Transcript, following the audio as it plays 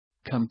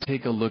Come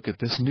take a look at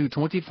this new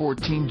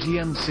 2014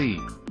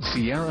 GMC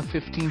Sierra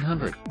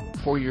 1500.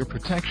 For your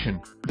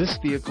protection, this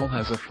vehicle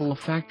has a full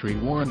factory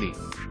warranty.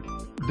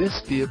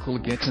 This vehicle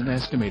gets an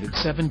estimated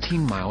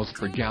 17 miles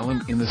per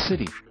gallon in the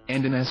city,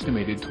 and an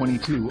estimated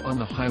 22 on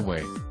the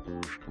highway.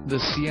 The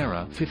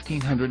Sierra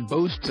 1500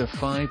 boasts a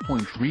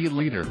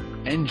 5.3-liter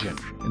engine,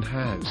 and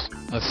has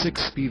a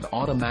 6-speed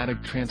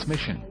automatic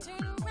transmission.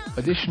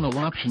 Additional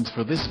options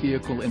for this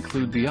vehicle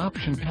include the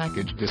option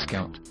package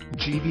discount,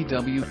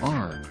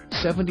 GVWR,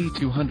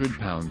 7,200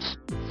 pounds,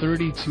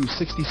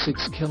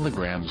 3,266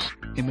 kilograms,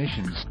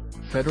 emissions,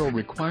 federal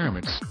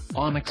requirements,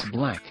 Onyx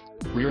Black,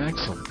 rear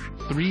axle,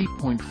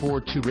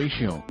 3.42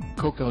 ratio,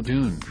 Cocoa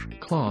Dune,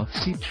 cloth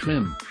seat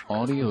trim,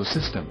 audio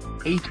system,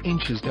 8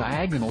 inches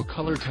diagonal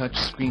color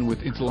touchscreen with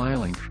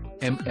Intelli-Link,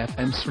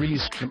 MFM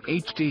Series Trim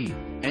HD,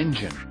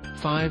 engine,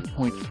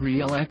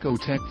 5.3L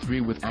EcoTech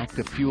 3 with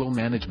active fuel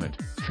management,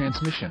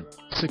 transmission,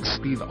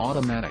 6-speed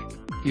automatic,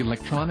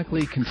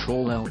 electronically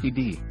controlled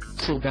LED,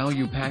 SLE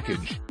value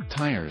package,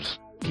 tires,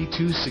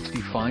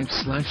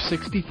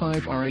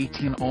 P265/65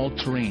 R18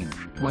 all-terrain,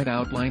 white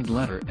outlined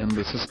leather and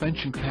the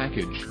suspension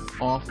package,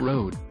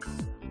 off-road.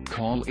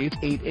 Call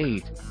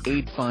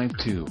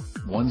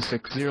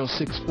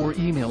 888-852-1606 or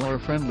email our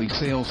friendly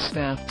sales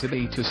staff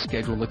today to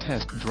schedule a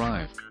test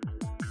drive.